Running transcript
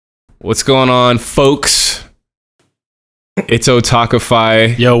What's going on, folks? It's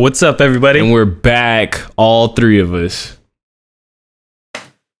Otakify. Yo, what's up, everybody? And we're back, all three of us,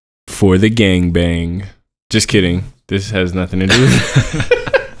 for the gangbang. Just kidding. This has nothing to do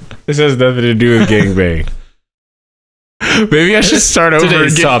with This has nothing to do with gangbang. Maybe I should start over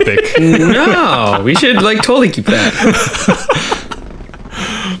Today's again. topic. No, we should totally keep that.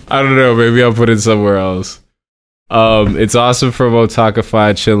 I don't know. Maybe I'll put it somewhere else. It's awesome from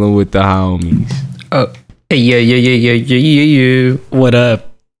Otakify chilling with the homies. Oh, hey, yeah. What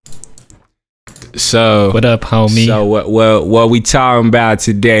up? So What up, homie? So what we talking about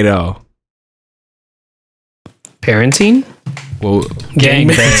today, though? Parenting? Well,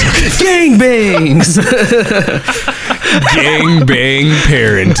 Gangbangs. Gangbangs! gangbang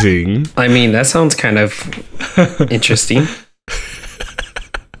parenting. I mean, that sounds kind of interesting.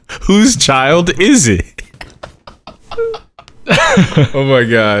 Whose child is it? Oh my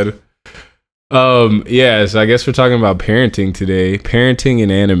god. Yeah, so I guess we're talking about parenting today. Parenting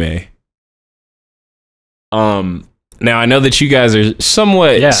and anime. Now I know that you guys are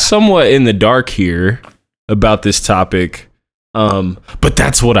somewhat in the dark here about this topic. But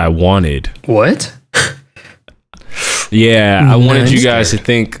that's what I wanted. What? Yeah, I wanted you Nice. guys to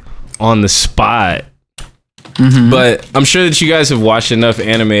think on the spot. Mm-hmm. But I'm sure that you guys have watched enough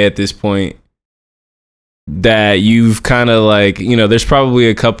anime at this point that you've kind of there's probably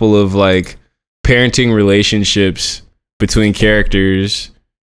a couple of parenting relationships between characters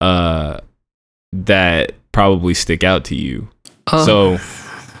that probably stick out to you. So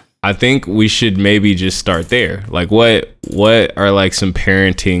I think we should maybe just start there. What are some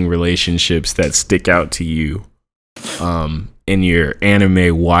parenting relationships that stick out to you in your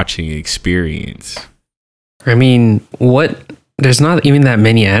anime watching experience? I mean, there's not even that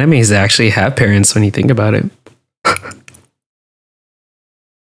many animes that actually have parents when you think about it.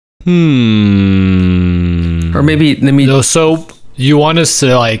 Or maybe, let me... So you want us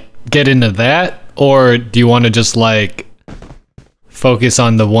to get into that, or do you want to just focus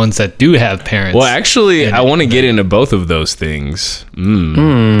on the ones that do have parents? Well, actually, I want to get into both of those things.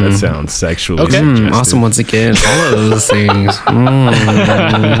 That sounds sexually suggestive. awesome once again. All of those things.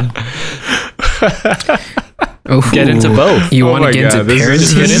 Oh, Get into both. You Oh want my to get God, into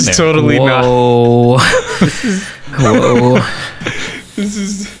this parenting? is totally not. Whoa. Whoa.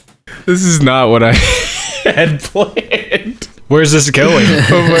 This is not what I had planned. Where's this going?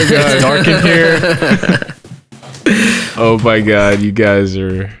 Oh my god, It's dark in here. Oh my god, you guys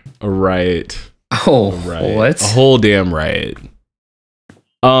are a riot. Oh, Riot. what? A whole damn riot.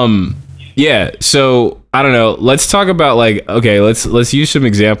 Yeah, so I don't know. Let's talk about let's use some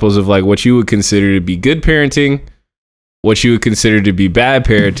examples of what you would consider to be good parenting, what you would consider to be bad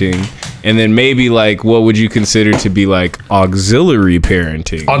parenting, and then maybe what would you consider to be auxiliary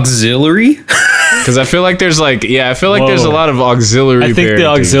parenting? Auxiliary? Because I feel like there's there's a lot of auxiliary I think parenting. the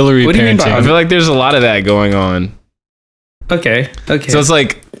auxiliary What do you mean by parenting. I feel like there's a lot of that going on. Okay. So it's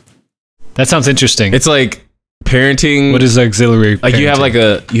That sounds interesting. it's parenting. What is auxiliary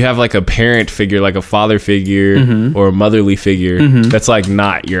parenting? You have a parent figure, like a father figure Mhm. or a motherly figure Mhm. that's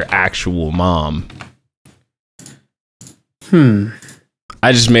not your actual mom.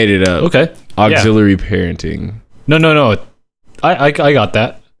 I just made it up. Okay. Auxiliary parenting. No. I got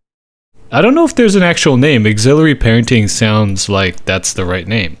that. I don't know if there's an actual name. Auxiliary parenting sounds like that's the right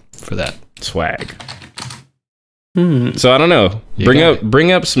name for that. Swag. So I don't know. You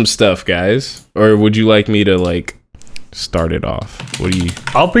Bring up some stuff, guys. Or would you like me to start it off? What do you?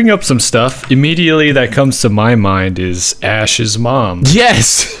 I'll bring up some stuff. Immediately that comes to my mind is Ash's mom.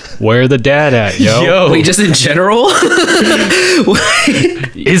 Yes. Where the dad at, yo? Wait, just in general?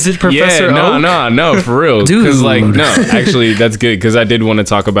 Is it Professor Oak? No, for real. Dude. Because no, actually, that's good because I did want to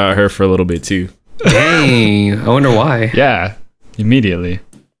talk about her for a little bit too. Dang. I wonder why. Yeah, immediately.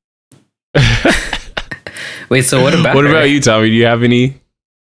 Wait, so what about What her? about you, Tommy? Do you have any?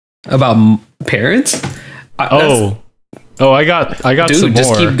 About parents? I got Dude, some just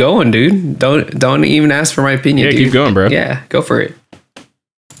more. keep going, dude. Don't even ask for my opinion, Yeah, dude. keep going, bro. Yeah, go for it.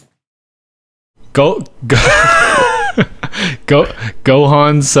 Go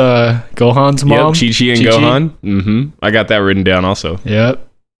Gohan's mom. Yep, Chi-Chi and Chi-Chi. Gohan. Mm-hmm. I got that written down also. Yep.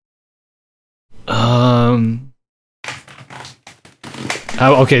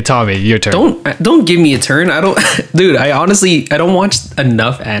 Okay, Tommy, your turn. Don't give me a turn. I don't dude, I don't watch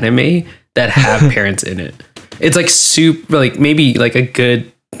enough anime that have parents in it. It's super maybe a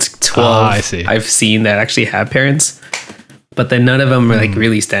good 12 I see. I've seen that actually have parents. But then none of them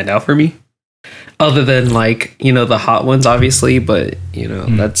really stand out for me. Other than the hot ones obviously, but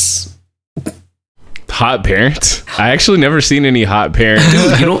that's Hot parents? I actually never seen any hot parents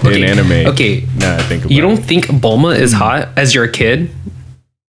You don't in anime. Okay, Now I think about you don't it. think Bulma is hot as you're a kid?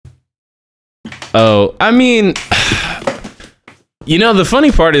 Oh, I mean, you know, the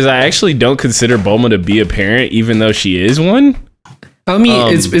funny part is I actually don't consider Bulma to be a parent, even though she is one. I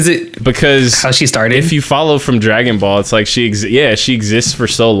mean, is it Because how she started? if you follow from Dragon Ball, it's like she exists for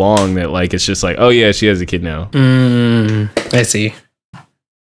so long that like it's just like, oh yeah, she has a kid now. I see.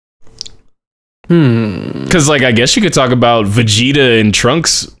 Because like I guess you could talk about Vegeta and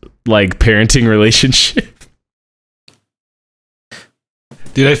Trunks like parenting relationship.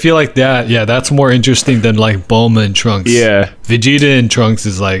 Dude, I feel like that. Yeah, that's more interesting than like Bulma and Trunks. Yeah, Vegeta and Trunks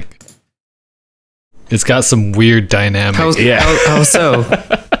is like, it's got some weird dynamic. How so?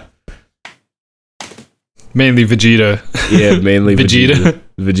 Mainly Vegeta. yeah, mainly Vegeta.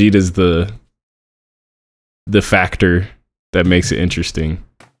 Vegeta's the factor that makes it interesting.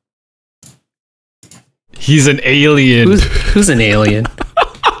 He's an alien. Who's an alien?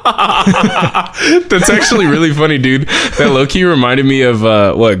 That's actually really funny, dude. That low-key reminded me of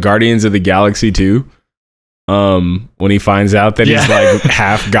Guardians of the Galaxy 2. When he finds out that he's like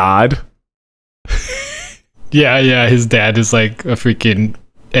half god. Yeah, his dad is like a freaking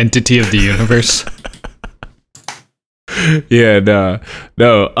entity of the universe. Yeah,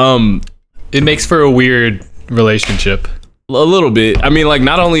 no. It makes for a weird relationship. A little bit. I mean, like,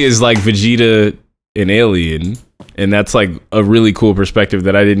 not only is like Vegeta an alien, and that's like a really cool perspective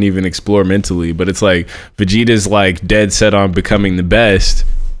that I didn't even explore mentally, but it's like Vegeta's like dead set on becoming the best,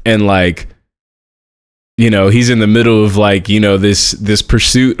 and like, you know, he's in the middle of like, you know, this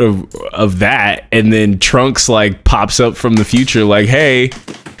pursuit of that, and then Trunks like pops up from the future like, hey,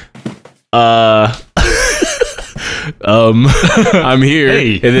 I'm here.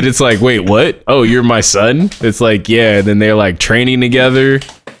 Hey. And then it's like, wait, what? Oh, you're my son? It's like, yeah. And then they're like training together.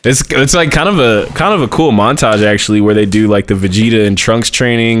 It's like kind of a cool montage actually, where they do like the Vegeta and Trunks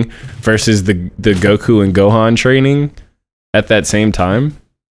training versus the Goku and Gohan training at that same time.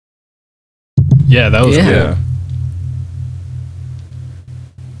 Yeah, that was cool. Yeah.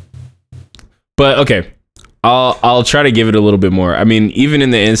 But okay, I'll try to give it a little bit more. I mean, even in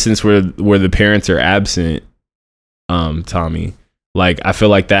the instance where the parents are absent, Tommy, like I feel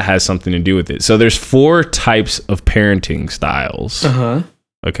like that has something to do with it. So there's 4 types of parenting styles.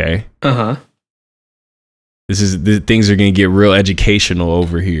 Okay. Things are gonna get real educational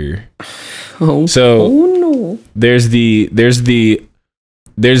over here. Oh no. There's the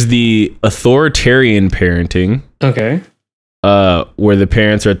authoritarian parenting. Okay. Where the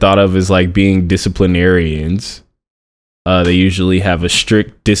parents are thought of as like being disciplinarians. They usually have a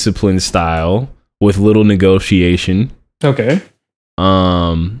strict discipline style with little negotiation. Okay.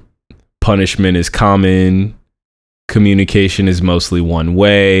 Punishment is common. Communication is mostly one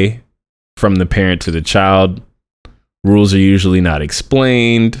way from the parent to the child. Rules are usually not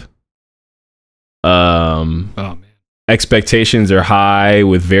explained. Oh man. Expectations are high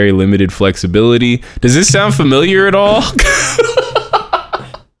with very limited flexibility. Does this sound familiar at all?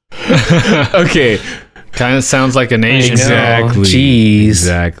 Okay. Kind of sounds like an Asian. Exactly. Jeez.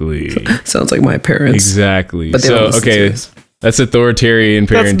 Exactly. Sounds like my parents. Exactly. But they don't listen to this. That's authoritarian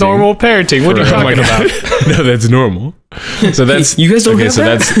parenting. That's normal parenting. What are you Oh my talking God. about? No, that's normal. So that's You guys don't have so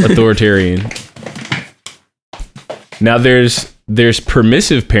that? that's authoritarian. Now there's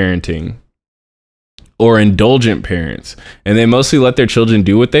permissive parenting or indulgent parents, and they mostly let their children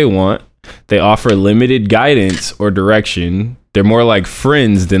do what they want. They offer limited guidance or direction. They're more like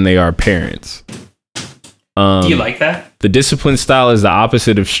friends than they are parents. Do you like that? The discipline style is the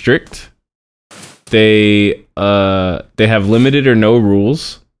opposite of strict. They have limited or no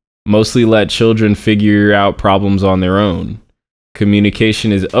rules. Mostly let children figure out problems on their own.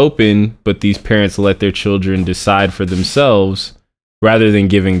 Communication is open, but these parents let their children decide for themselves rather than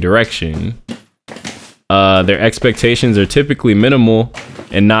giving direction. Their expectations are typically minimal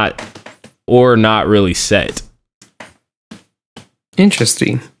and not really set.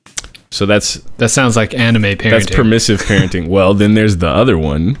 Interesting. So that sounds like anime parenting. That's permissive parenting. Well, then there's the other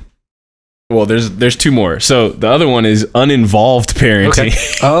one. Well, there's 2 more. So the other one is uninvolved parenting. Okay.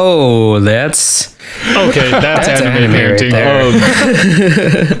 Oh, that's Okay, that's anime right parenting.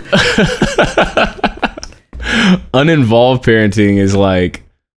 there. Uninvolved parenting is like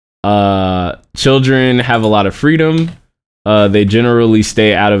children have a lot of freedom. They generally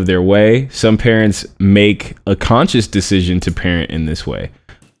stay out of their way. Some parents make a conscious decision to parent in this way.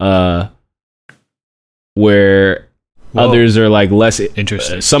 Where others are like less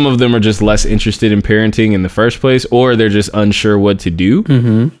interested. Some of them are just less interested in parenting in the first place, or they're just unsure what to do.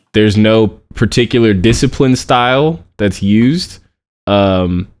 Mm-hmm. There's no particular discipline style that's used.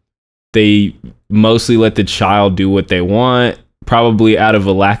 They mostly let the child do what they want, probably out of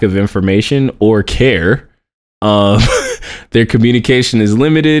a lack of information or care. Their communication is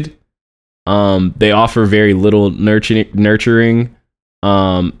limited. They offer very little nurturing,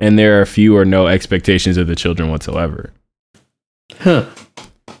 and there are few or no expectations of the children whatsoever. Huh.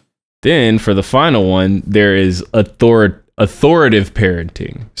 Then for the final one, there is authoritative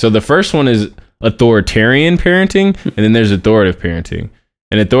parenting. So the first one is authoritarian parenting, and then there's authoritative parenting.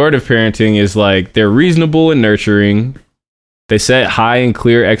 And authoritative parenting is like they're reasonable and nurturing. They set high and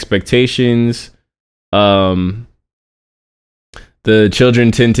clear expectations. The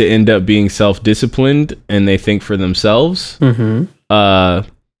children tend to end up being self-disciplined and they think for themselves. Mm-hmm.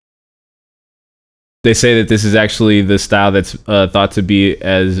 They say that this is actually the style that's thought to be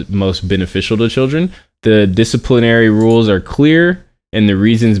as most beneficial to children. The disciplinary rules are clear and the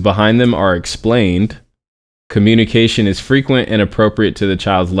reasons behind them are explained. Communication is frequent and appropriate to the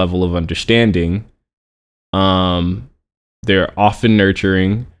child's level of understanding. They're often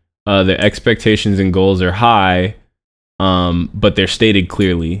nurturing. The expectations and goals are high, but they're stated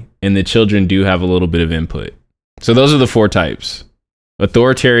clearly, and the children do have a little bit of input. So those are the 4 types: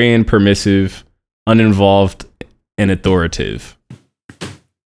 authoritarian, permissive, uninvolved, and authoritative.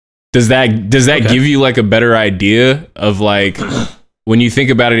 Does that give you like a better idea of like when you think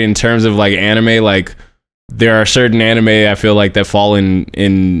about it in terms of like anime? Like there are certain anime I feel like that fall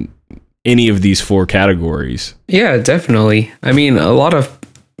in any of these 4 categories. Yeah, definitely. I mean, a lot of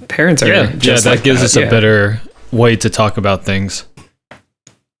parents are just that like gives that. us a better way to talk about things.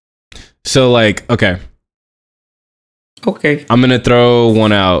 So like, okay, I'm gonna throw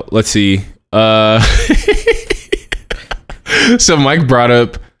one out. Let's see. So Mike brought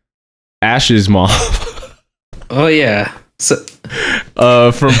up Ash's mom. Oh yeah. So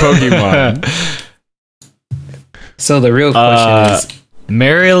from Pokemon. So the real question is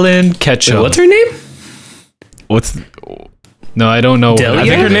Marilyn Ketchum. wait, what's her name? No, I don't know. Delia? I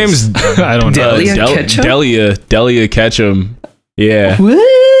think her name's I don't know. Delia Ketchum? Delia Ketchum. Yeah. What?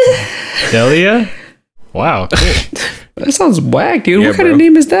 Delia? Wow. Cool. That sounds whack, dude. Yeah, What kind of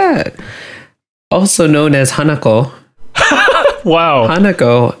name is that? Also known as Hanako. Wow.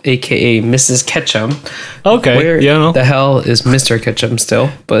 Hanako, aka Mrs. Ketchum. Okay. Where yeah. the hell is Mr. Ketchum still?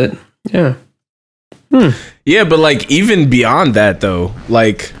 But yeah. Yeah, but like even beyond that though,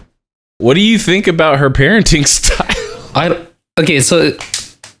 like what do you think about her parenting style? Okay, so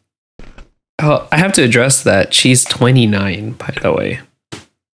I have to address that she's 29, by the way.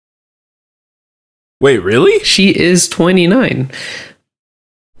 Wait, really? She is 29.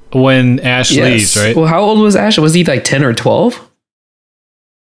 When Ash leaves, right? Well, how old was Ash? Was he like 10 or 12?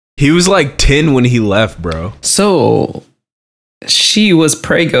 He was like 10 when he left, bro. So she was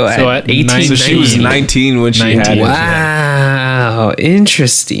prego at 18. 19. So she was 19 when she 19. had it. Wow,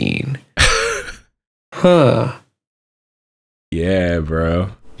 interesting. Huh. Yeah,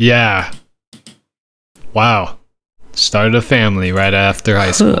 bro. Yeah. Wow. Started a family right after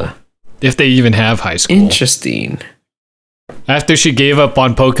high school. Huh. If they even have high school. Interesting. After she gave up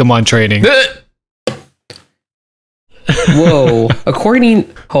on Pokemon training. Whoa.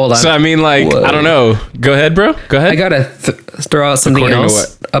 Hold on. So I mean, like, Whoa. I don't know. Go ahead, bro. Go ahead. I gotta throw out something According to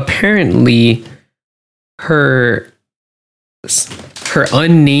else. Apparently, her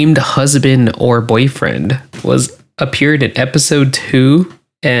unnamed husband or boyfriend appeared in episode 2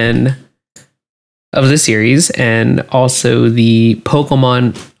 of the series, and also the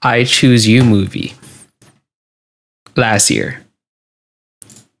Pokemon I Choose You movie last year.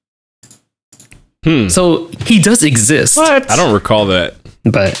 So he does exist. What? I don't recall that.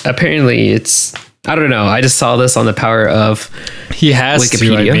 But apparently it's, I don't know. I just saw this on the power of He has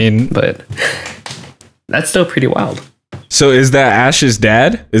Wikipedia. to, I mean. But that's still pretty wild. So is that Ash's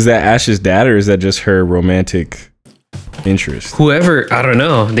dad? Is that Ash's dad, or is that just her romantic interest? Whoever, I don't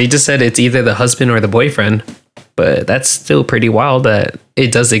know. They just said it's either the husband or the boyfriend. But that's still pretty wild that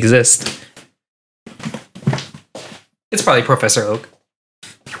it does exist. It's probably Professor Oak.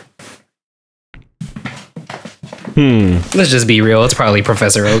 Let's just be real. It's probably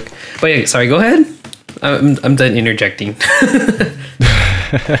Professor Oak. But yeah, sorry, go ahead. I'm done interjecting.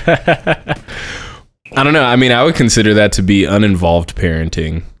 I don't know. I mean, I would consider that to be uninvolved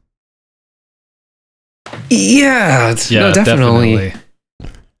parenting. Yeah, no, definitely.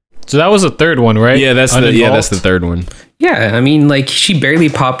 So that was the third one, right? Yeah, that's the third one. Yeah, I mean, like, she barely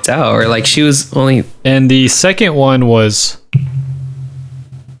popped out, or like she was only. And the second one was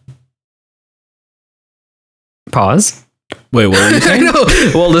Pause. Wait, what were you I saying? know.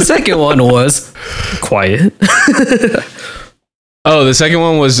 Well, the second one was quiet. Oh, the second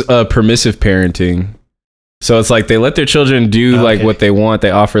one was permissive parenting. So it's like they let their children do like what they want.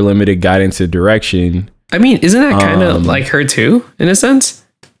 They offer limited guidance and direction. I mean, isn't that kind of like her too, in a sense?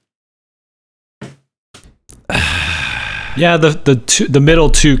 Yeah, the middle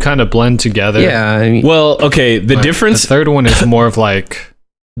two kind of blend together. Yeah, I mean, well, okay. The difference. The third one is more of like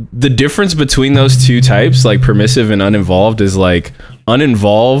the difference between those two types, like permissive and uninvolved, is like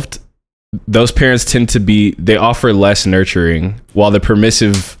uninvolved. Those parents tend to be, they offer less nurturing, while the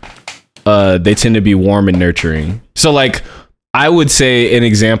permissive, they tend to be warm and nurturing. So like, I would say an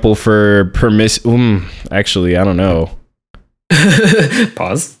example for actually, I don't know.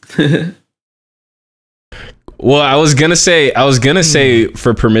 Pause. Well, I was gonna say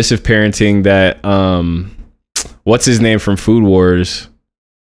for permissive parenting that, what's his name from Food Wars?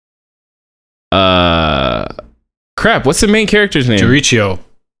 Crap, what's the main character's name? Jericho.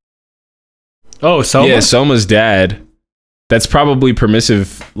 Oh, Soma? Yeah, Soma's dad. That's probably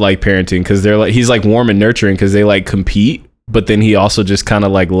permissive like parenting, because they're like, he's like warm and nurturing because they like compete, but then he also just kind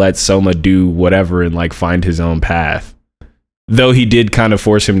of like lets Soma do whatever and like find his own path. Though he did kind of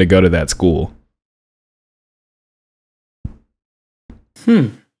force him to go to that school.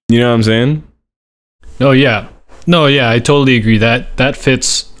 You know what I'm saying? Oh yeah. No, yeah, I totally agree. That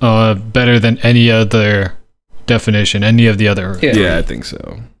fits better than any other definition, any of the other. Yeah, I think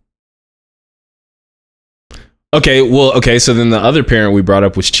so. Okay, so then the other parent we brought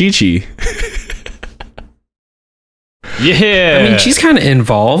up was Chi-Chi. Yeah. I mean, she's kind of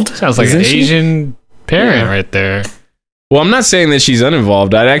involved. Sounds like an Asian parent right there. Well, I'm not saying that she's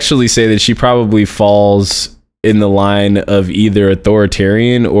uninvolved. I'd actually say that she probably falls in the line of either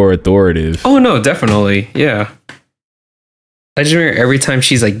authoritarian or authoritative. Oh, no, definitely. Yeah. I just remember every time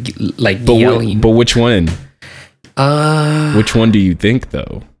she's like yelling. But which one? Which one do you think,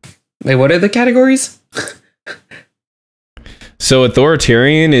 though? Wait, what are the categories? So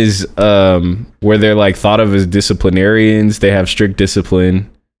authoritarian is where they're like thought of as disciplinarians. They have strict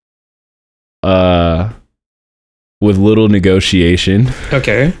discipline with little negotiation.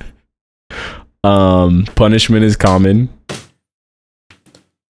 Okay. Punishment is common.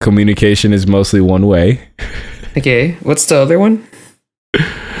 Communication is mostly one way. Okay. What's the other one?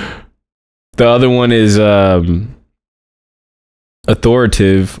 The other one is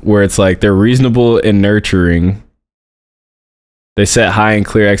authoritative, where it's like they're reasonable and nurturing. They set high and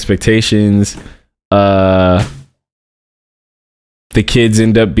clear expectations. The kids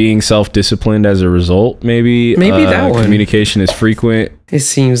end up being self-disciplined as a result, maybe. Maybe that one. Communication is frequent. It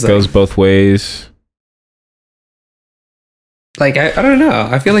seems like goes both ways. Like, I don't know.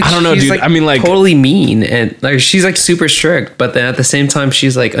 I feel like she's dude. like, I mean, like, totally mean, and like she's like super strict, but then at the same time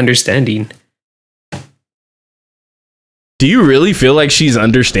she's like understanding. Do you really feel like she's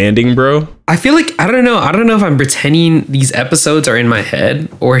understanding, bro? I feel like I don't know if I'm pretending these episodes are in my head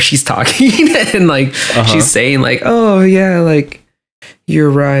or she's talking and like she's saying like, oh yeah, like you're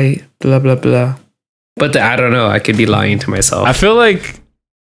right, blah blah blah. But I don't know. I could be lying to myself. I feel like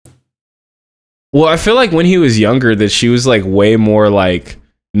when he was younger that she was like way more like,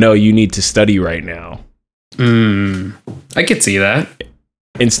 no, you need to study right now. I could see that.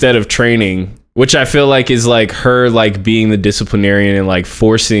 Instead of training, which I feel like is like her like being the disciplinarian and like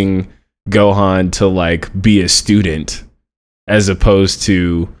forcing Gohan to like be a student as opposed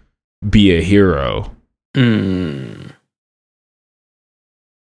to be a hero.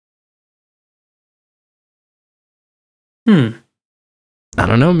 I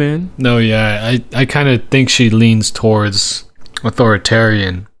don't know, man. No, yeah, I kind of think she leans towards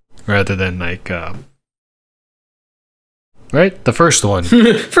authoritarian rather than like right? The first one.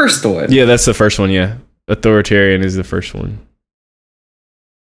 First one. Yeah, that's the first one, yeah. Authoritarian is the first one.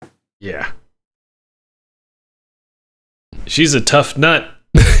 Yeah. She's a tough nut.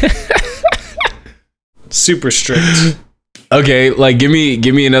 Super strict. Okay, like give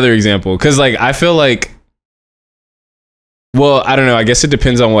me another example, cuz like I feel like, well, I don't know, I guess it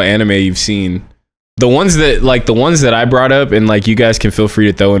depends on what anime you've seen. The ones that I brought up, and like you guys can feel free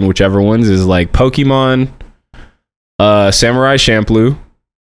to throw in whichever ones, is like Pokemon, Samurai Champloo,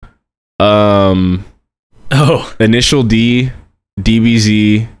 Initial D,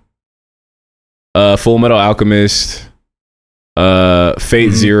 DBZ, Full Metal Alchemist,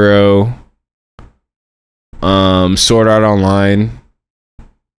 Fate Zero, Sword Art Online,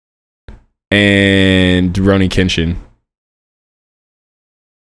 and Rurouni Kenshin.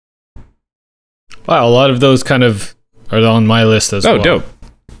 Wow, a lot of those kind of are on my list as well. Oh, dope.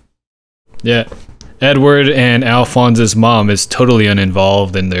 Yeah. Edward and Alphonse's mom is totally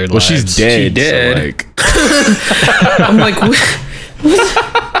uninvolved in their lives. Well, she's dead. She did. So like... I'm like, what?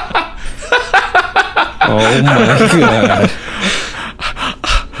 Oh my god.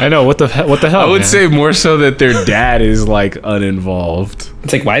 I know what the hell. I would man? say more so that their dad is like uninvolved.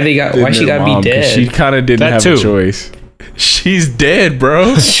 It's like why than she their gotta mom, be 'cause dead. She kind of didn't That have too. a choice. She's dead,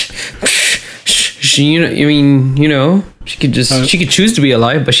 bro. She, I mean, she could just she could choose to be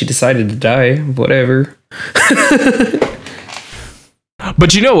alive, but she decided to die. Whatever.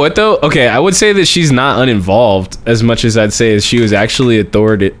 But you know what though? Okay, I would say that she's not uninvolved as much as I'd say she was actually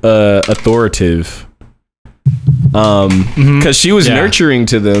authoritative. Because she was nurturing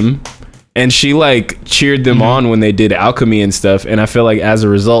to them, and she like cheered them on when they did alchemy and stuff. And I feel like as a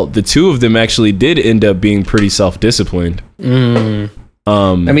result, the two of them actually did end up being pretty self-disciplined. I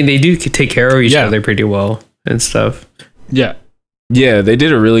mean, they do take care of each other pretty well and stuff. Yeah. Yeah, they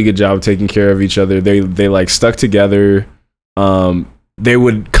did a really good job taking care of each other. They like stuck together. They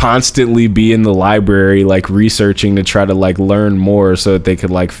would constantly be in the library like researching to try to like learn more so that they could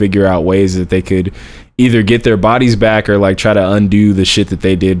like figure out ways that they could either get their bodies back or like try to undo the shit that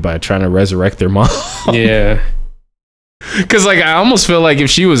they did by trying to resurrect their mom. Yeah. Cuz like I almost feel like if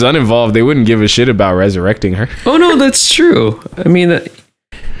she was uninvolved, they wouldn't give a shit about resurrecting her. Oh no, that's true. I mean,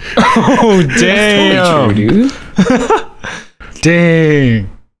 Oh damn, totally true, dude. Dang.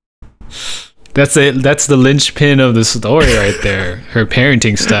 That's it. That's the linchpin of the story right there. Her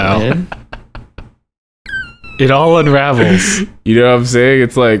parenting style. Man. It all unravels. You know what I'm saying?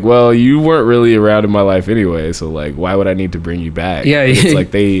 It's like, well, you weren't really around in my life anyway, so like why would I need to bring you back? Yeah, But it's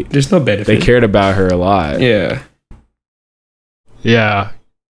like There's no benefit. they cared about her a lot. Yeah. Yeah.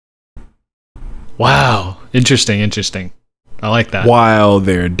 Wow. Interesting. I like that. While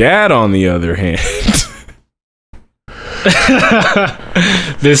their dad, on the other hand,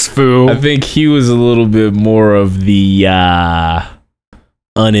 This fool. I think he was a little bit more of the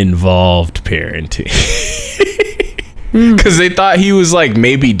uninvolved parenting. Because they thought he was like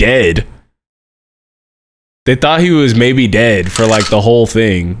maybe dead. They thought he was maybe dead for like the whole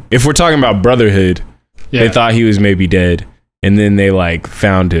thing. If we're talking about brotherhood, Yeah. they thought he was maybe dead. And then they like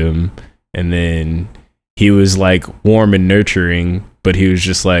found him. And then he was like warm and nurturing. But he was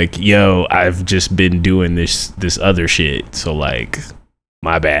just like, yo, I've just been doing this other shit. So like,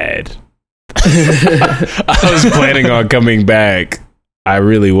 my bad. I was planning on coming back. I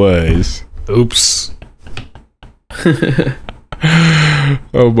really was. Oops.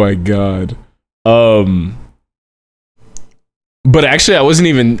 Oh my god. But actually I wasn't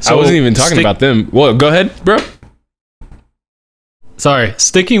even talking about them. Well, go ahead, bro. Sorry.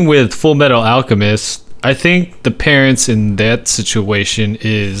 Sticking with Full Metal Alchemist, I think the parents in that situation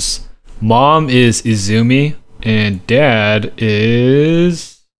is mom is Izumi and dad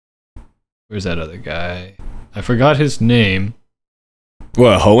is where's that other guy? I forgot his name.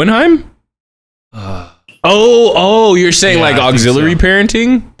 What, Hohenheim? Oh, you're saying Yeah, like I think auxiliary so.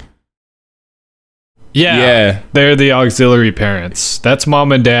 parenting? Yeah. They're the auxiliary parents. That's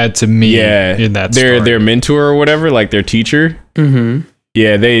mom and dad to me. Yeah. In that their story. their mentor or whatever, like their teacher. Mm-hmm.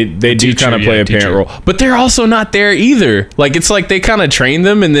 Yeah, they do teacher, kind of play yeah, a parent teacher. role. But they're also not there either. Like it's like they kind of train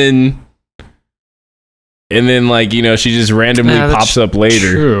them and then like, you know, she just randomly Nah, that's pops up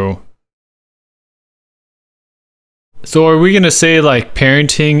later. True. So are we gonna say like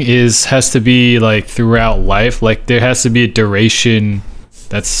parenting has to be like throughout life? Like there has to be a duration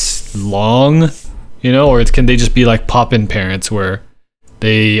that's long, you know, or can they just be like pop-in parents where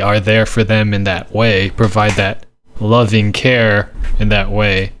they are there for them in that way, provide that loving care in that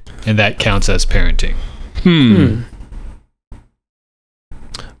way, and that counts as parenting?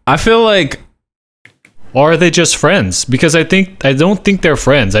 I feel like Or are they just friends? Because I don't think they're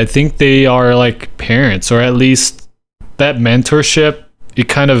friends. I think they are like parents, or at least that mentorship. It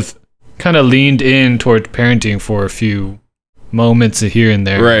kind of leaned in toward parenting for a few moments here and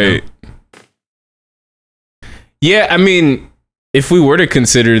there. right. Yeah, I mean, if we were to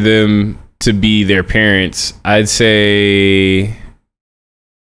consider them to be their parents, I'd say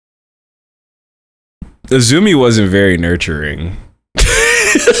Azumi wasn't very nurturing.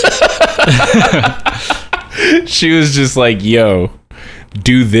 She was just like, yo,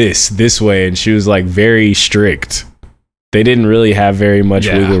 do this way. And she was like very strict. They didn't really have very much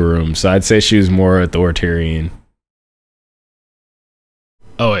wiggle room. So I'd say she was more authoritarian.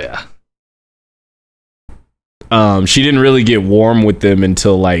 Oh yeah. She didn't really get warm with them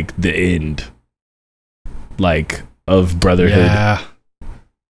until like the end, like of Brotherhood, Yeah.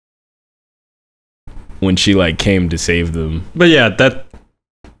 when she like came to save them. But yeah, that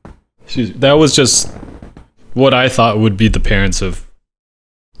was just what I thought would be the parents of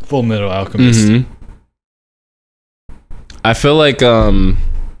Full Metal Alchemist. Mm-hmm. I feel like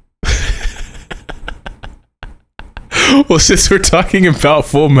well, since we're talking about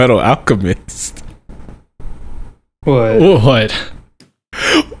Full Metal Alchemist, What? What?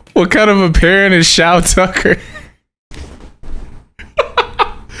 What kind of a parent is Shao Tucker?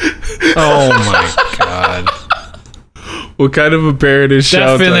 Oh my god. What kind of a parent is Shao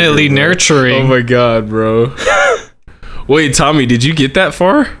Tucker? Definitely bro? nurturing. Oh my god, bro. Wait, Tommy, did you get that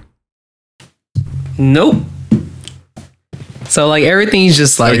far? Nope. So like everything's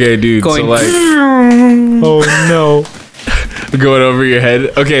just like Okay, dude. going So like Oh no. going over your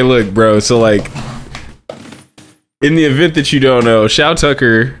head. Okay, look, bro. So like in the event that you don't know, Shao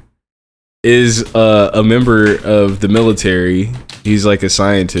Tucker is a member of the military. He's like a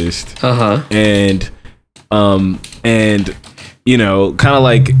scientist. uh-huh. And you know, kind of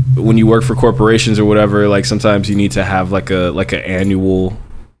like when you work for corporations or whatever, like sometimes you need to have like an annual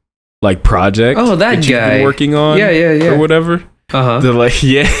like project. Oh, that you've guy. been working on, Yeah, or whatever. Uh-huh. They're like,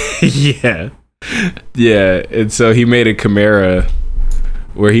 yeah. And so he made a chimera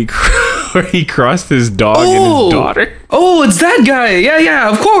where he crossed his dog and his daughter. Oh, it's that guy. Yeah,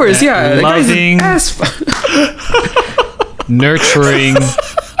 of course. That Yeah. loving- The guy's an ass. Nurturing.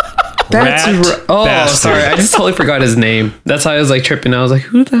 Oh, bastard. sorry. I just totally forgot his name. That's why I was like tripping. I was like,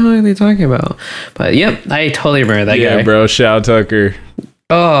 who the hell are they talking about? But yep, I totally remember that Yeah, guy. bro, Shao Tucker.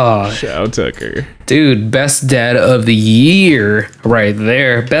 Oh, Shao Tucker. dude, best dad of the year right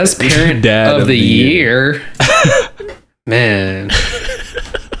there. Best parent Dad of the year. Man.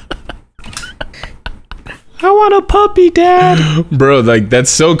 I want a puppy, Dad. Bro, like that's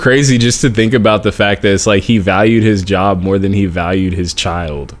so crazy just to think about the fact that it's like he valued his job more than he valued his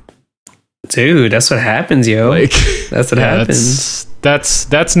child. Dude, that's what happens, yo. Like That's what happens.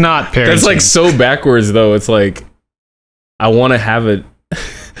 That's not parenting. that's like so backwards though. It's like I want to have it.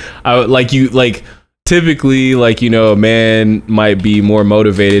 Typically, like, you know, a man might be more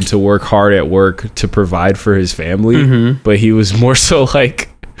motivated to work hard at work to provide for his family, Mm-hmm. but he was more so like,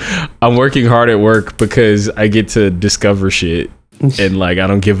 I'm working hard at work because I get to discover shit and like I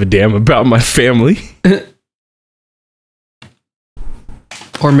don't give a damn about my family.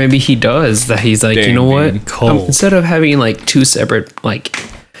 Or maybe he does that. He's like, you Dang, know what? dude. Cold. Instead of having like two separate like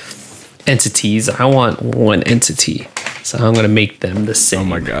entities, I want one entity. So I'm gonna make them the same. Oh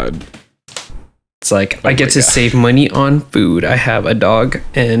my god. It's like I my get to God. save money on food. I have a dog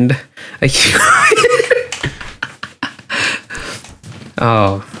and a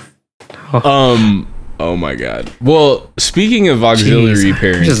Oh. Oh my god. Well, speaking of auxiliary Jeez,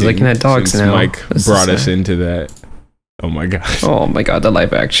 parenting, I'm just looking at dogs since now. Mike This is brought us sad. into that. Oh my god. Oh my god, the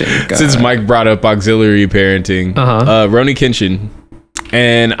live action. God. Since Mike brought up auxiliary parenting, Uh-huh. Roni Kenshin,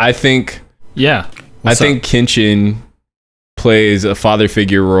 and I think Yeah. What's I think Kenshin plays a father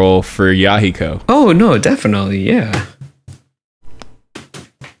figure role for Yahiko. Oh no, definitely, yeah.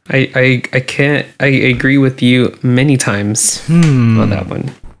 I can't I agree with you many times on that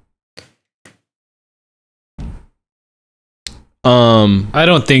one. I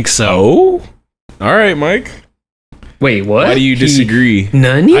don't think so. Oh, all right, Mike. Wait, what? Why do you disagree?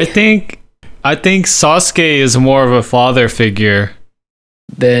 Nani? I think Sasuke is more of a father figure.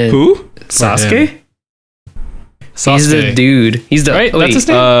 Then Who? Sasuke? Sasuke. He's the dude. He's the Right? wait, That's his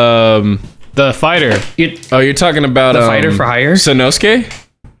name? The fighter. You're talking about The fighter for hire? Sanosuke?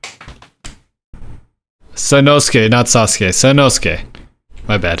 Sanosuke, not Sasuke. Sanosuke.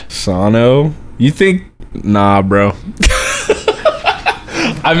 My bad. Sano? You think? Nah, bro.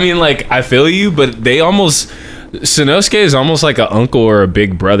 I mean, like, I feel you, but they almost Sanosuke is almost like an uncle or a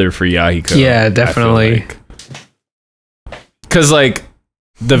big brother for Yahiko. Yeah, definitely. Because like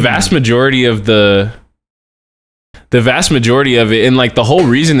the vast majority of it, and like the whole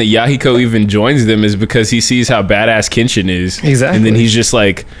reason that Yahiko even joins them is because he sees how badass Kenshin is. Exactly. And then he's just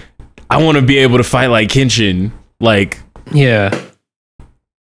like, I want to be able to fight like Kenshin. Like, Yeah.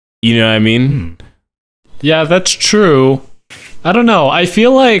 you know what I mean? Yeah, that's true. I don't know. I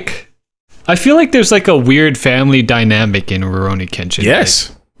feel like there's like a weird family dynamic in Rurouni Kenshin.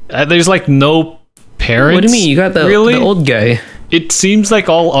 Yes. There's like no parents. What do you mean? You got the old guy. It seems like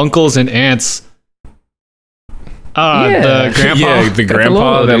all uncles and aunts. Yeah. The grandpa. Yeah, the Got grandpa the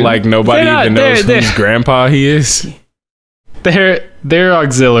logo, that dude. like nobody They're not- even knows they're- whose grandpa he is. They're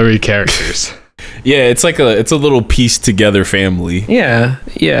auxiliary characters. Yeah, it's like it's a little pieced together family. Yeah.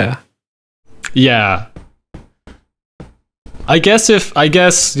 Yeah. Yeah. I guess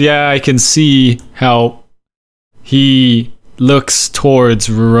yeah, I can see how he looks towards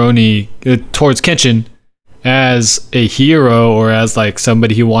towards Kenshin as a hero or as like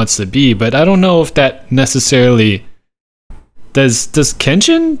somebody he wants to be, but I don't know if that necessarily does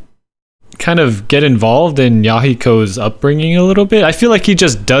Kenshin kind of get involved in Yahiko's upbringing a little bit? I feel like he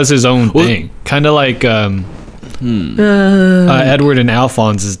just does his own thing, kind of like Edward and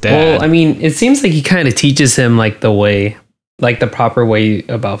Alphonse's dad. Well, I mean, it seems like he kind of teaches him like the way, like the proper way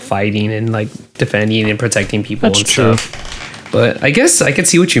about fighting and like defending and protecting people and stuff. But I guess I could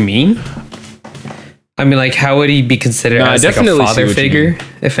see what you mean. I mean, like, how would he be considered as like a father figure,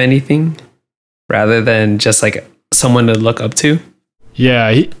 if anything, rather than just like someone to look up to?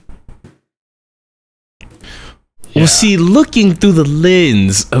 Yeah. Well, see, looking through the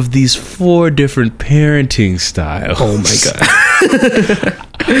lens of these 4 different parenting styles. Oh my god.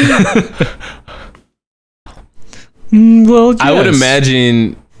 Well, yes. I would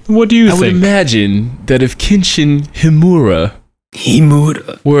imagine. What do you think? I would imagine that if Kenshin Himura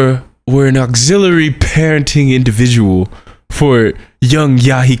were an auxiliary parenting individual for young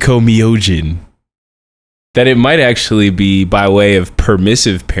Yahiko Myojin, that it might actually be by way of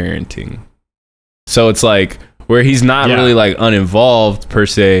permissive parenting. So it's like where he's not really like uninvolved per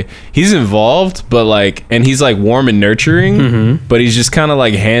se. He's involved, but like, and he's like warm and nurturing, but he's just kind of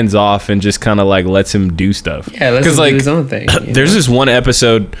like hands off and just kind of like lets him do stuff. Yeah, lets him do his own thing. There's this one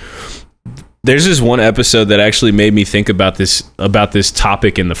episode that actually made me think about this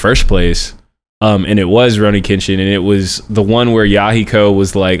topic in the first place. And it was Rurouni Kenshin, and it was the one where Yahiko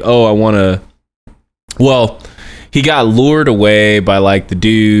was like, "Oh, I want to." Well, he got lured away by like the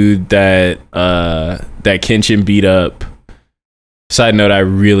dude that Kenshin beat up. Side note: I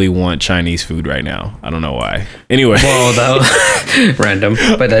really want Chinese food right now. I don't know why. Anyway, well, that was random,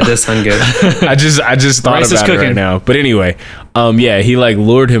 but that does sound good. I just thought about it right now. But anyway, yeah, he like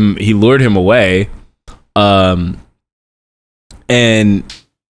lured him away, and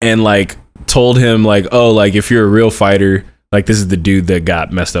like told him like, oh, like if you're a real fighter, like this is the dude that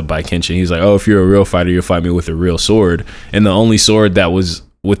got messed up by Kenshin. He's like, oh, if you're a real fighter, you'll fight me with a real sword. And the only sword that was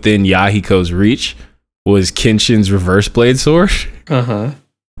within Yahiko's reach was Kenshin's reverse blade sword.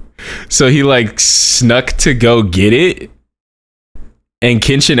 So he like snuck to go get it, and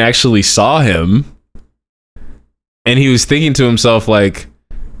Kenshin actually saw him, and he was thinking to himself like,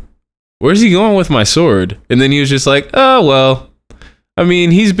 where's he going with my sword? And then he was just like, oh well, I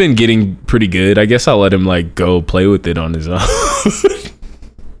mean, he's been getting pretty good. I guess I'll let him like go play with it on his own.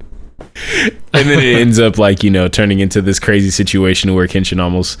 And then it ends up like, you know, turning into this crazy situation where Kenshin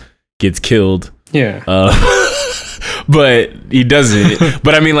almost gets killed. Yeah. But he doesn't.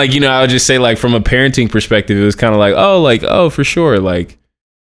 But I mean, like, you know, I would just say like from a parenting perspective, it was kind of like, oh, for sure. Like,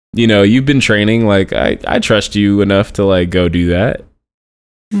 you know, you've been training. Like, I trust you enough to like go do that.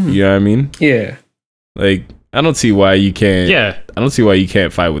 You know what I mean? Yeah. Like, I don't see why you can't. Yeah. I don't see why you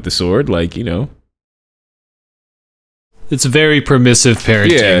can't fight with the sword. Like, you know. It's very permissive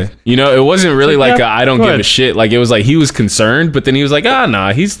parenting. Yeah. You know, it wasn't really like I don't give a shit. Like, it was like he was concerned, but then he was like,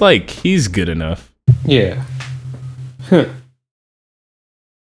 nah, he's good enough. Yeah.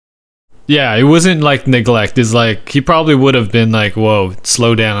 Yeah, it wasn't like neglect. It's like he probably would have been like, whoa,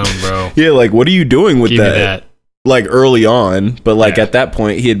 slow down, bro. Yeah, like, what are you doing with Give me that? Like early on, but like at that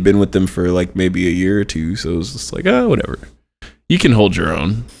point he had been with them for like maybe a year or two, so it was just like, whatever, you can hold your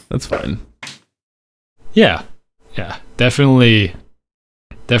own, that's fine. Yeah definitely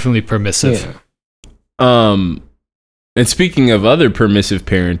permissive. And speaking of other permissive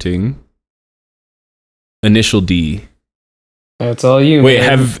parenting, Initial D. That's all you. Wait,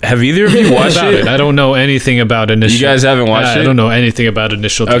 have either of you watched it? I don't know anything about Initial. You guys haven't watched it? I don't know anything about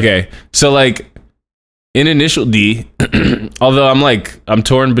Initial D. Okay, so like in Initial D, although I'm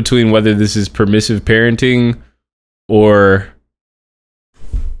torn between whether this is permissive parenting or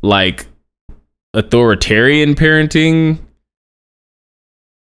like authoritarian parenting,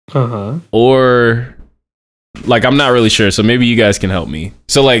 or like I'm not really sure. So maybe you guys can help me.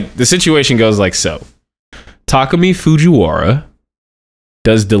 So like the situation goes like so: Takumi Fujiwara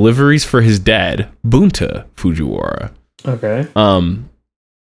does deliveries for his dad, Bunta Fujiwara. Okay.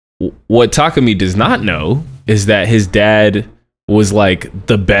 What Takumi does not know is that his dad was like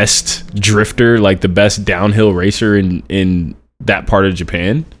the best drifter, like the best downhill racer in that part of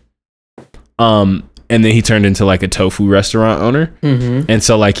Japan. And then he turned into like a tofu restaurant owner. And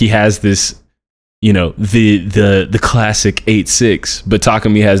so like he has this, you know, the classic 8.6, but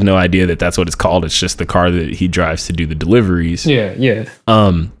Takumi has no idea that that's what it's called. It's just the car that he drives to do the deliveries. Yeah.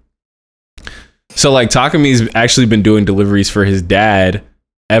 So like Takumi's actually been doing deliveries for his dad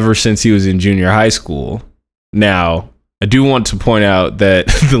ever since he was in junior high school. Now, I do want to point out that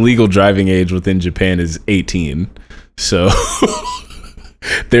the legal driving age within Japan is 18. So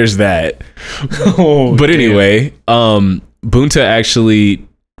there's that. But anyway, Bunta actually,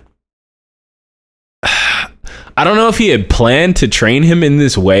 I don't know if he had planned to train him in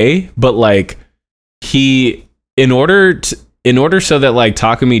this way, but like he, in order so that like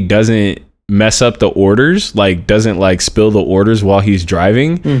Takumi doesn't mess up the orders, like doesn't like spill the orders while he's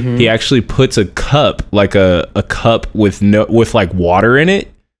driving, he actually puts a cup, like a cup with like water in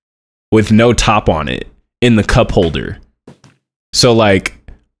it with no top on it in the cup holder. So like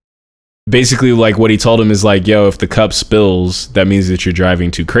basically like what he told him is like, yo, if the cup spills, that means that you're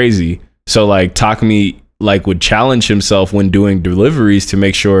driving too crazy. So like Takumi like would challenge himself when doing deliveries to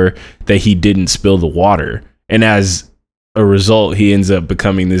make sure that he didn't spill the water. And as a result, he ends up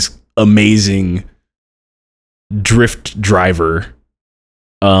becoming this amazing drift driver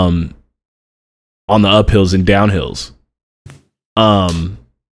on the uphills and downhills. And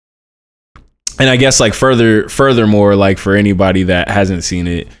I guess like furthermore, like for anybody that hasn't seen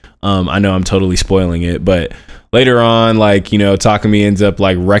it, I know I'm totally spoiling it, but later on, like, you know, Takumi ends up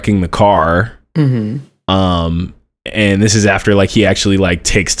like wrecking the car. And this is after like he actually like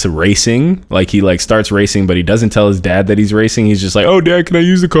takes to racing, like he like starts racing, but he doesn't tell his dad that he's racing. He's just like, oh dad, can I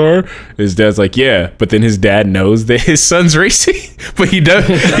use the car? His dad's like, yeah, but then his dad knows that his son's racing, but he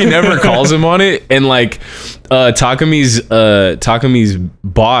never calls him on it. And like Takumi's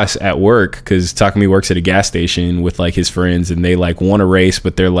boss at work, because Takumi works at a gas station with like his friends, and they like want to race,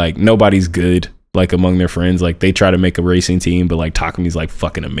 but they're like, nobody's good like among their friends. Like they try to make a racing team, but like Takumi's like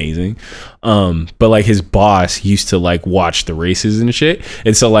fucking amazing. But like his boss used to like watch the races and shit,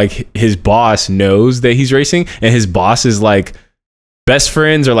 and so like his boss knows that he's racing, and his boss is like best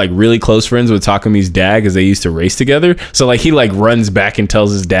friends or like really close friends with Takumi's dad because they used to race together. So like he like runs back and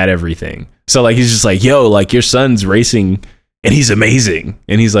tells his dad everything. So like he's just like, yo, like your son's racing and he's amazing.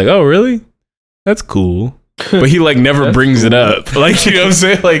 And he's like, oh really? That's cool. But he like never brings it up. Like, you know what I'm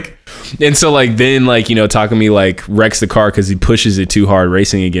saying? Like, and so like then like, you know, Takumi like wrecks the car because he pushes it too hard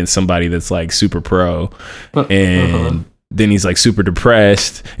racing against somebody that's like super pro. And then he's like super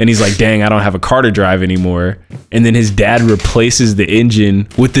depressed, and he's like, dang, I don't have a car to drive anymore. And then his dad replaces the engine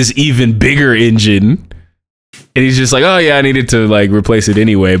with this even bigger engine. And he's just like, oh yeah, I needed to like replace it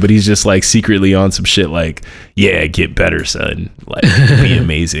anyway. But he's just like secretly on some shit like, yeah, get better, son. Like, be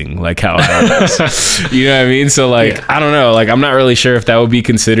amazing. Like how I was. You know what I mean? So like, yeah. I don't know. Like, I'm not really sure if that would be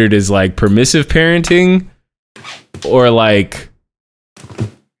considered as like permissive parenting or like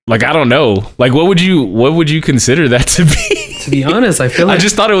I don't know. Like, what would you consider that to be? To be honest, I feel like I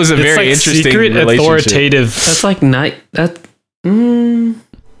just thought it was a very like interesting secret relationship. Authoritative. That's like not that.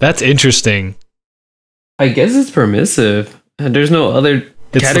 That's interesting. I guess it's permissive. There's no other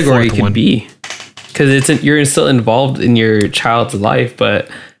category it could be, because you're still involved in your child's life, but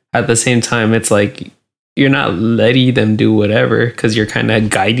at the same time, it's like you're not letting them do whatever because you're kind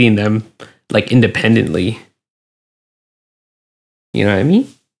of guiding them like independently. You know what I mean?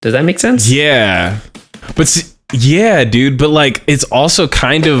 Does that make sense? Yeah, but yeah, dude. But like, it's also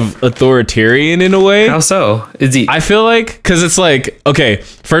kind of authoritarian in a way. How so? Is he? I feel like because it's like, okay,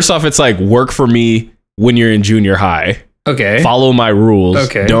 first off, it's like work for me when you're in junior high. Okay. Follow my rules.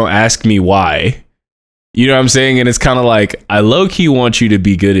 Okay. Don't ask me why. You know what I'm saying? And it's kind of like, I low-key want you to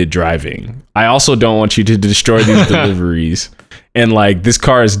be good at driving. I also don't want you to destroy these deliveries. And like, this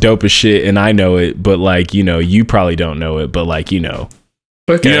car is dope as shit and I know it, but like, you know, you probably don't know it, but like, you know.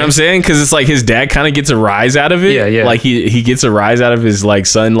 Okay. You know what I'm saying? Because it's like his dad kind of gets a rise out of it. Yeah. Like he gets a rise out of his like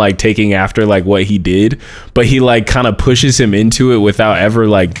son like taking after like what he did, but he like kind of pushes him into it without ever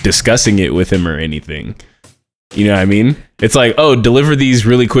like discussing it with him or anything. You know what I mean? It's like, oh, deliver these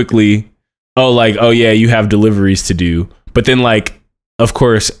really quickly. Oh, like, oh yeah, you have deliveries to do. But then like, of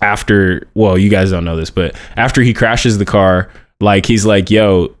course, after, well, you guys don't know this, but after he crashes the car, like he's like,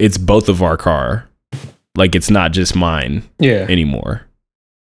 yo, it's both of our car. Like it's not just mine anymore.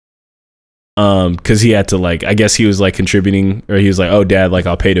 Because he had to like, I guess he was like contributing, or he was like, oh dad, like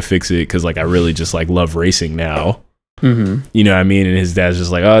I'll pay to fix it because like I really just like love racing now. You know what I mean? And his dad's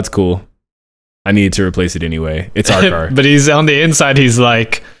just like, oh, it's cool. I needed to replace it anyway. It's our car. But he's on the inside, he's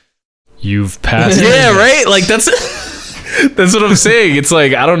like, you've passed. Yeah, right? Like that's what I'm saying. It's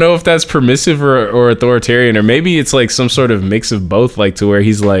like, I don't know if that's permissive or authoritarian, or maybe it's like some sort of mix of both, like to where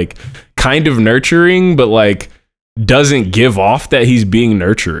he's like kind of nurturing, but like doesn't give off that he's being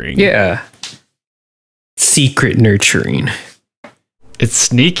nurturing. Yeah. Secret nurturing. It's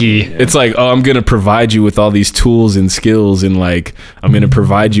sneaky. It's like, oh, I'm going to provide you with all these tools and skills, and like, I'm going to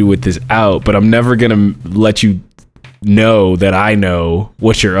provide you with this out, but I'm never going to let you know that I know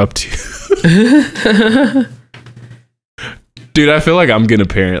what you're up to. Dude, I feel like I'm going to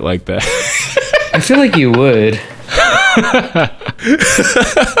parent like that. I feel like you would.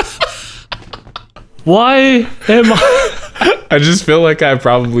 Why am I? I just feel like I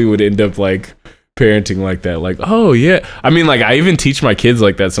probably would end up like parenting like that. Like, oh yeah. I mean, like I even teach my kids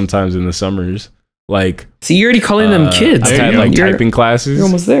like that sometimes in the summers. Like, see, you're already calling them kids. I've had like typing classes. You're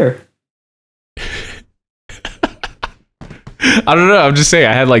almost there. I don't know. I'm just saying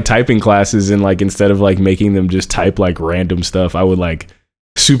I had like typing classes, and like instead of like making them just type like random stuff, I would like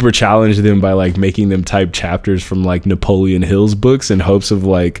super challenge them by like making them type chapters from like Napoleon Hill's books in hopes of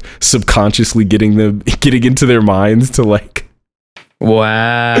like subconsciously getting into their minds to like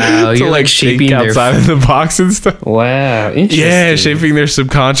you're like shaping think outside of the box and stuff. Wow, interesting. Yeah, shaping their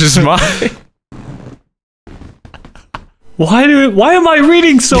subconscious mind. Why am I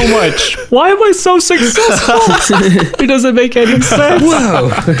reading so much? Why am I so successful? It doesn't make any sense.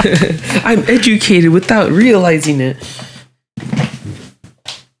 Whoa. I'm educated without realizing it.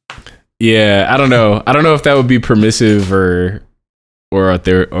 Yeah, I don't know. I don't know if that would be permissive or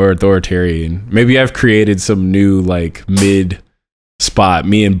authoritarian. Maybe I've created some new like mid spot.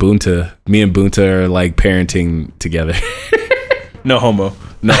 Me and Bunta are like parenting together. No homo.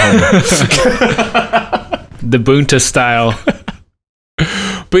 The Bunta style.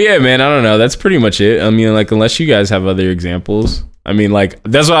 But yeah, man, I don't know. That's pretty much it. I mean, like, unless you guys have other examples. I mean, like,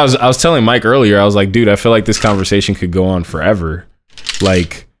 that's what I was telling Mike earlier. I was like, dude, I feel like this conversation could go on forever.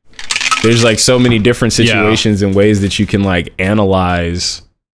 Like, there's like so many different situations and ways that you can like analyze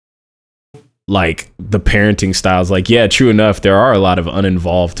like the parenting styles. Like, yeah, true enough, there are a lot of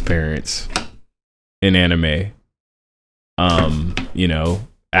uninvolved parents in anime. You know,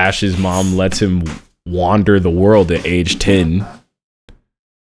 Ash's mom lets him wander the world at age 10.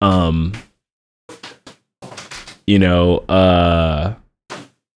 You know, I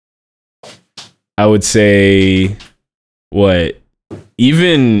would say what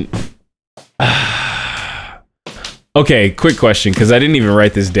even okay, quick question, because I didn't even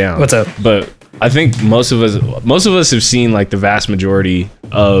write this down. What's up? But I think most of us have seen like the vast majority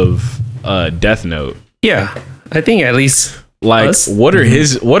of Death Note. Yeah, I think at least like us? what are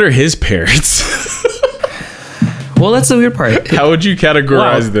his parents? Well, that's the weird part. How would you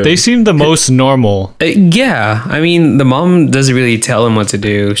categorize them? They seem the most normal. Yeah, I mean, the mom doesn't really tell him what to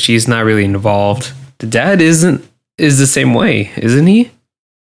do. She's not really involved. The dad is the same way, isn't he?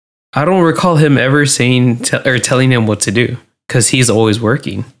 I don't recall him ever saying or telling him what to do because he's always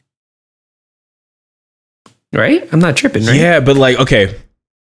working. Right? I'm not tripping, right? Yeah, but like, okay.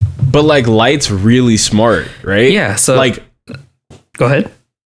 But like Light's really smart, right? Yeah, so like go ahead.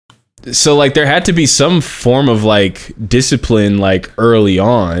 So like there had to be some form of like discipline like early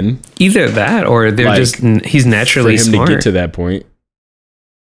on. Either that or they're like, just he's naturally for him smart. to get to that point.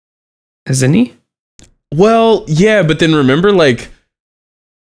 Isn't he? Well, yeah, but then remember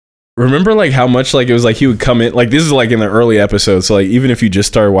how much like it was like he would come in, like this is like in the early episodes, so like even if you just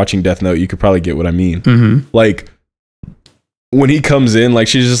started watching Death Note, you could probably get what I mean. Mm-hmm. Like when he comes in, like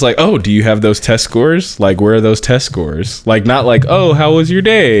she's just like, oh, do you have those test scores? Like, where are those test scores? Like, not like, oh, how was your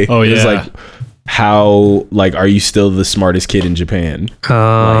day? Oh, yeah. It's like, how, like, are you still the smartest kid in Japan? Like,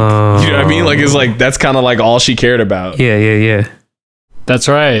 you know what I mean? Like, it's like, that's kind of like all she cared about. Yeah. That's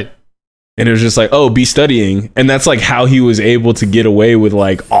right. And it was just like, oh, be studying. And that's like how he was able to get away with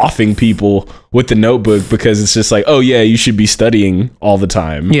like offing people with the notebook, because it's just like, oh yeah, you should be studying all the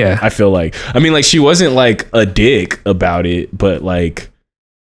time. Yeah. I feel like, I mean, like she wasn't like a dick about it, but like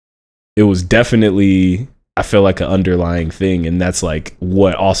it was definitely, I feel like an underlying thing. And that's like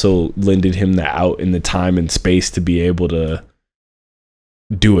what also lended him the out in the time and space to be able to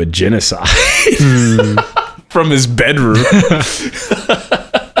do a genocide from his bedroom.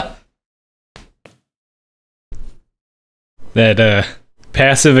 That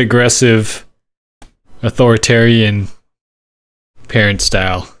passive aggressive authoritarian parent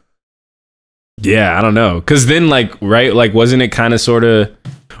style. Yeah, I don't know. Because then, like, right, like, wasn't it kind of sort of...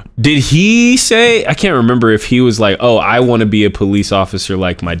 Did he say... I can't remember if he was like, oh, I want to be a police officer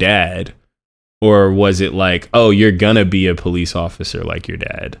like my dad. Or was it like, oh, you're gonna be a police officer like your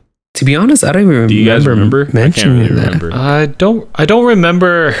dad? To be honest, I don't even remember. Do you guys remember? Mentioning I can't really that. remember. I don't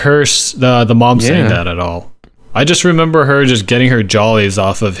remember her the mom saying that at all. I just remember her just getting her jollies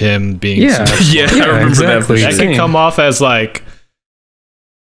off of him being Yeah. so Yeah, I remember exactly. that. that could come off as like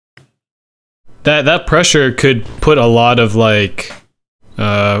that pressure could put a lot of like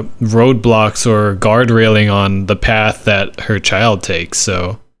roadblocks or guard railing on the path that her child takes.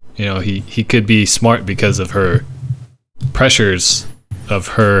 So, you know, he could be smart because of her pressures of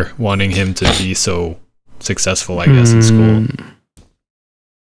her wanting him to be so successful, I guess, in school.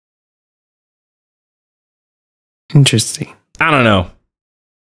 Interesting. I don't know.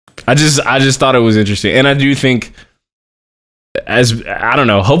 I just thought it was interesting. And I do think, I don't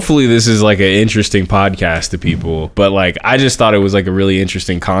know, hopefully this is like an interesting podcast to people, but like I just thought it was like a really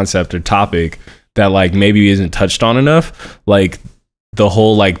interesting concept or topic that like maybe isn't touched on enough. Like the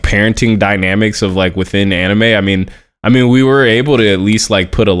whole like parenting dynamics of like within anime. I mean, I mean, we were able to at least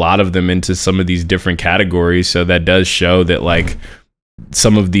like put a lot of them into some of these different categories. So that does show that like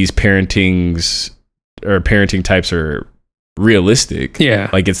some of these parenting types are realistic. Yeah.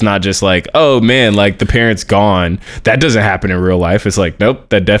 Like it's not just like, oh man, like the parent's gone. That doesn't happen in real life. It's like, nope,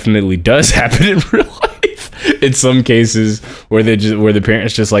 that definitely does happen in real life. In some cases where the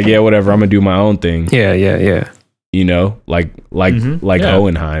parents just like, yeah, whatever, I'm gonna do my own thing. Yeah. You know, like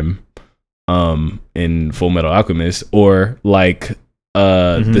Hohenheim in Full Metal Alchemist, or like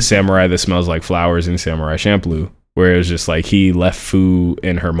the samurai that smells like flowers in Samurai Champloo, where it was just like he left Fu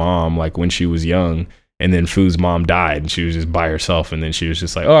and her mom like when she was young, and then Fu's mom died and she was just by herself, and then she was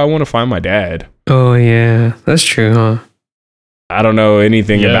just like, oh, I want to find my dad. Oh yeah, that's true, huh? I don't know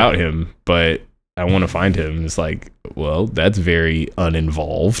anything about him, but I want to find him. It's like, well, that's very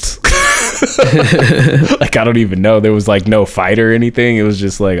uninvolved. Like I don't even know. There was like no fight or anything. It was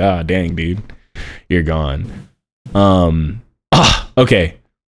just like, ah, dang, dude, you're gone. Okay.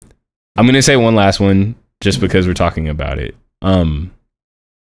 I'm gonna say one last one just because we're talking about it.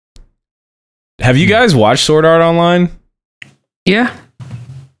 Have you guys watched Sword Art Online? Yeah.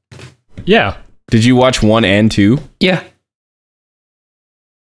 Did you watch 1 and 2? Yeah.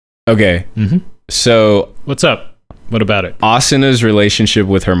 Okay. So What's up? What about it? Asuna's relationship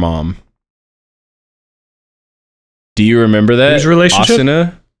with her mom. Do you remember that? Whose relationship?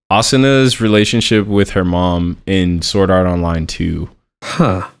 Asuna's relationship with her mom in Sword Art Online 2.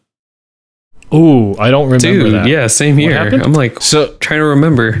 Huh. Ooh, I don't remember that. Yeah, same here. happened? I'm like trying to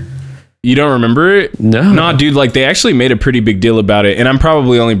remember. You don't remember it? No. Nah, dude, like they actually made a pretty big deal about it, and I'm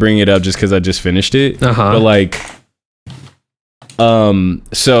probably only bringing it up just because I just finished it. But like,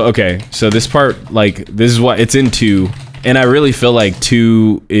 so this part, like, this is what it's in 2, and I really feel like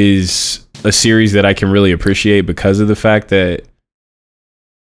 2 is a series that I can really appreciate because of the fact that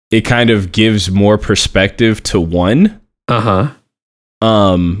it kind of gives more perspective to 1.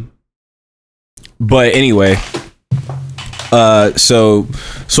 But anyway, so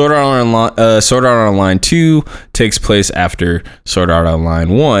Sword Art Online 2 takes place after Sword Art Online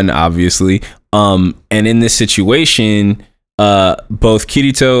 1, obviously. And in this situation, both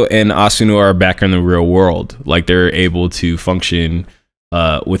Kirito and Asuna are back in the real world. Like they're able to function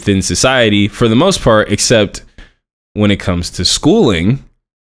within society for the most part, except when it comes to schooling,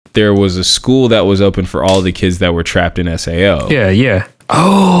 there was a school that was open for all the kids that were trapped in SAO. Yeah.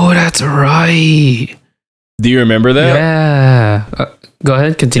 Oh, that's right. Do you remember that? Yeah. Go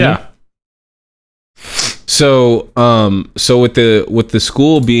ahead, continue. Yeah. So with the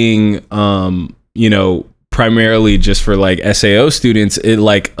school being primarily just for like SAO students, it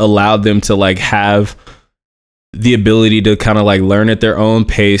like allowed them to like have the ability to kind of like learn at their own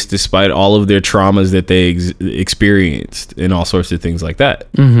pace despite all of their traumas that they experienced and all sorts of things like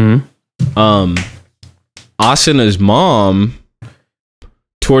that. Asuna's mom,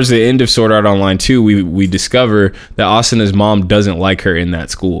 towards the end of Sword Art Online 2, we discover that Asuna's mom doesn't like her in that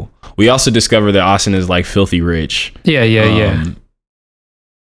school. We also discover that Asuna is like filthy rich. Yeah.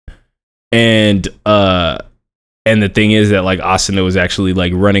 And the thing is that like Asuna was actually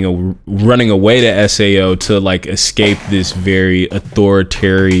like running away to SAO to like escape this very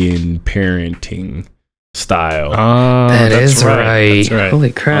authoritarian parenting style. That's right.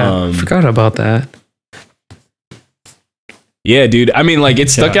 Holy crap. Forgot about that. Yeah, dude. I mean, like,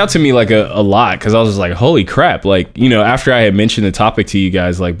 it stuck out to me like a lot because I was just like, holy crap. Like, you know, after I had mentioned the topic to you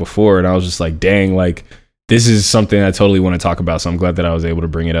guys like before, and I was just like, dang, like, this is something I totally want to talk about. So I'm glad that I was able to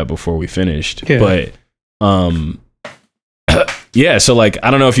bring it up before we finished. Yeah. But, yeah, so like, I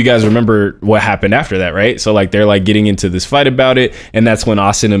don't know if you guys remember what happened after that, right? So like, they're like getting into this fight about it. And that's when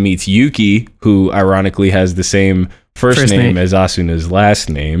Asuna meets Yuki, who ironically has the same first name as Asuna's last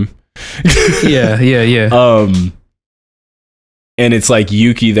name. Yeah. And it's like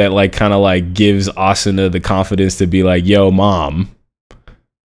Yuki that like kind of like gives Asuna the confidence to be like, yo, mom,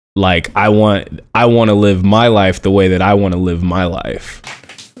 like I want to live my life the way that I want to live my life.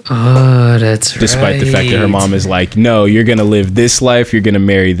 Oh, that's Despite the fact that her mom is like, no, you're going to live this life. You're going to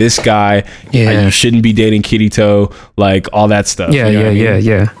marry this guy. Yeah. You shouldn't be dating Kirito. Like all that stuff. Yeah, you know what I mean?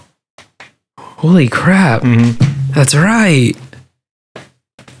 yeah. Holy crap. That's right.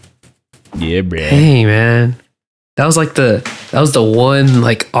 Yeah, bro. Hey, man. That was the one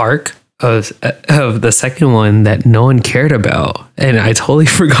like arc of the second one that no one cared about, and I totally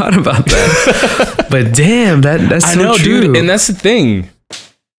forgot about that. But damn, that's so I know, true. dude, and that's the thing.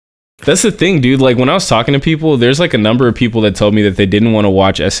 That's the thing, dude. Like when I was talking to people, there's like a number of people that told me that they didn't want to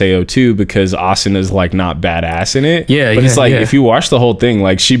watch SAO 2 because Asuna's like not badass in it. Yeah, but it's like yeah. if you watch the whole thing,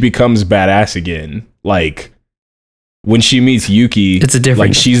 like she becomes badass again. Like when she meets Yuki, It's a different-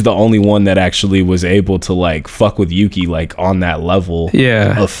 like she's the only one that actually was able to like fuck with Yuki like on that level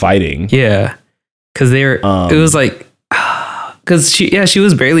Yeah. of fighting. Yeah. Because it was like, because she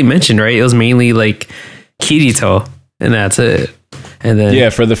was barely mentioned, right? It was mainly like Kirito, and that's it. And then Yeah,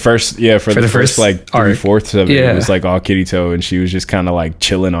 for the first like arc. 3/4 of it, Yeah. it was like all Kirito, and she was just kind of like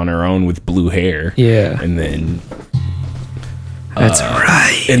chilling on her own with blue hair. yeah, And then that's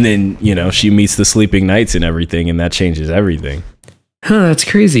right. and then, you know, she meets the Sleeping Knights and everything, and that changes everything. Huh, that's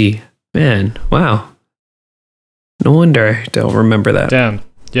crazy, man. Wow. No wonder I don't remember that. Damn.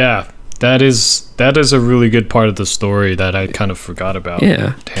 Yeah. That is a really good part of the story that I kind of forgot about.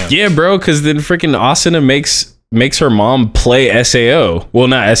 Yeah. Damn. Yeah, bro, because then freaking Asuna makes her mom play SAO. Well,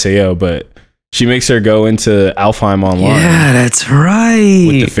 not SAO, but she makes her go into Alfheim Online Yeah, that's right.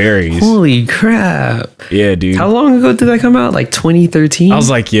 with the fairies. Holy crap. Yeah, dude. How long ago did that come out? Like 2013? I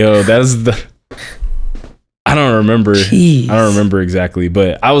was like, yo, that is the... I don't remember. Jeez. I don't remember exactly,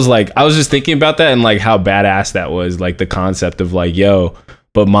 but I was just thinking about that and like how badass that was. Like the concept of like, yo,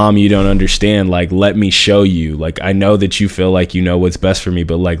 but mom, you don't understand. Like, let me show you. Like, I know that you feel like you know what's best for me,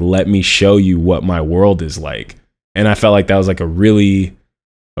 but like, let me show you what my world is like. And I felt like that was like a really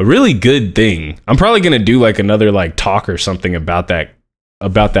good thing. I'm probably going to do like another like talk or something about that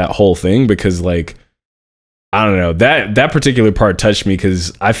whole thing, because like, I don't know, that particular part touched me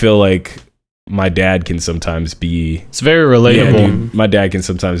because I feel like my dad can sometimes be, It's very yeah, relatable. dude, my dad can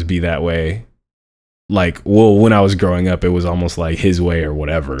sometimes be that way. Like, well, when I was growing up, it was almost like his way or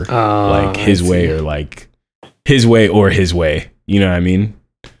whatever. Like his way or like his way or his way. You know what I mean?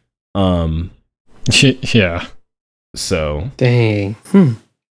 Yeah. So Dang.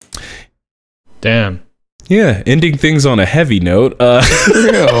 Damn. yeah, ending things on a heavy note. For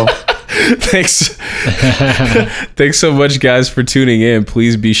real. Thanks so much, guys, for tuning in.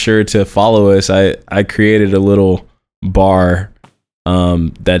 Please be sure to follow us. I created a little bar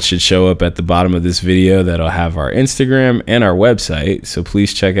that should show up at the bottom of this video that'll have our Instagram and our website, so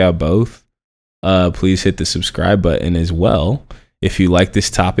please check out both. Please hit the subscribe button as well. If you like this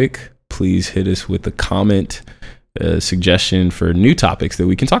topic, please hit us with a comment, suggestion for new topics that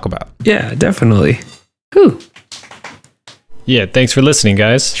we can talk about. Yeah, definitely. Whew. Yeah, thanks for listening,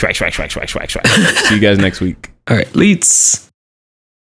 guys. Swag. See you guys next week. All right, Leets.